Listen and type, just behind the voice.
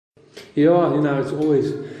Yeah, it's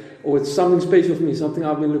it's something special for me, something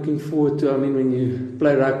I've been looking forward to. I mean, when you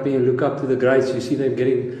play rugby and look up to the greats, you see them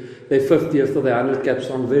getting their 50th or their 100 caps.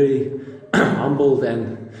 So I'm very humbled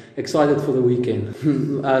and excited for the weekend.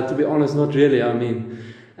 To be honest, not really. I mean,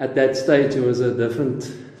 at that stage, it was a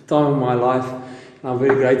different time in my life. I'm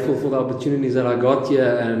very grateful for the opportunities that I got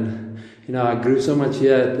here, and I grew so much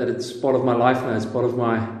here that it's part of my life now. It's part of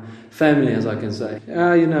my family, as I can say.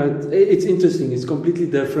 It's interesting. It's completely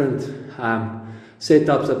different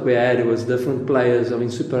setups that we had. It was different players. I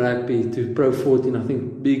mean, Super Rugby to Pro 14. I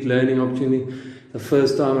think big learning opportunity. The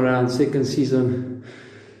first time around, second season,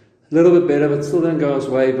 a little bit better, but still didn't go our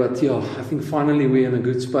way. But yeah, I think finally we're in a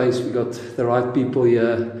good space. We got the right people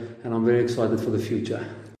here, and I'm very excited for the future.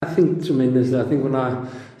 I think tremendously. I think when I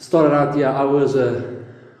started out here, I was a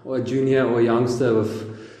junior or a youngster with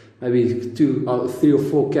maybe 3 or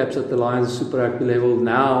 4 caps at the Lions Super Rugby level.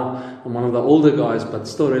 Now I'm one of the older guys, but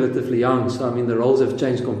still relatively young. So I mean, the roles have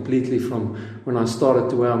changed completely from when I started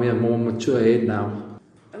to where I'm a more mature head now.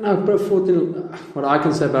 No, Pro 14, what I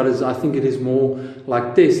can say about it is I think it is more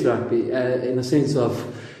like test rugby in a sense of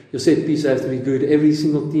your set piece has to be good. Every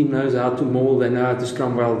single team knows how to maul, they know how to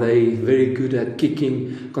scrum well, they're very good at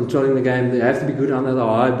kicking, controlling the game, they have to be good under the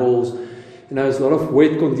high balls. There's a lot of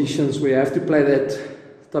wet conditions where you have to play that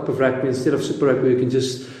type of rugby instead of Super Rugby. You can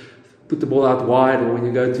just put the ball out wide, or when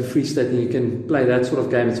you go to free state and you can play that sort of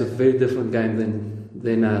game. It's a very different game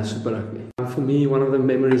than Super Rugby. For me, one of the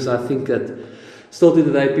memories, I think that still to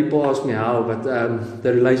today people ask me how, but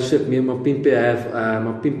the relationship me and my Pimpe have,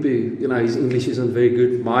 my Pimpe, his English isn't very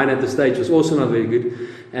good. Mine at the stage was also not very good,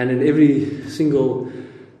 and in every single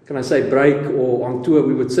break or on tour,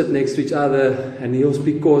 we would sit next to each other, and he'll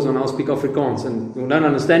speak Xhosa and I'll speak Afrikaans, and we don't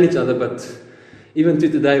understand each other, but even to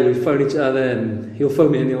today, we phone each other, and he'll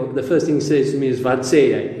phone me, and the first thing he says to me is, "Wat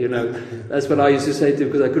sê jy?" That's what I used to say to him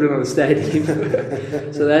because I couldn't understand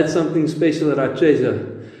him. So that's something special that I treasure,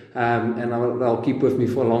 and I'll keep with me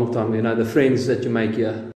for a long time, the friends that you make here.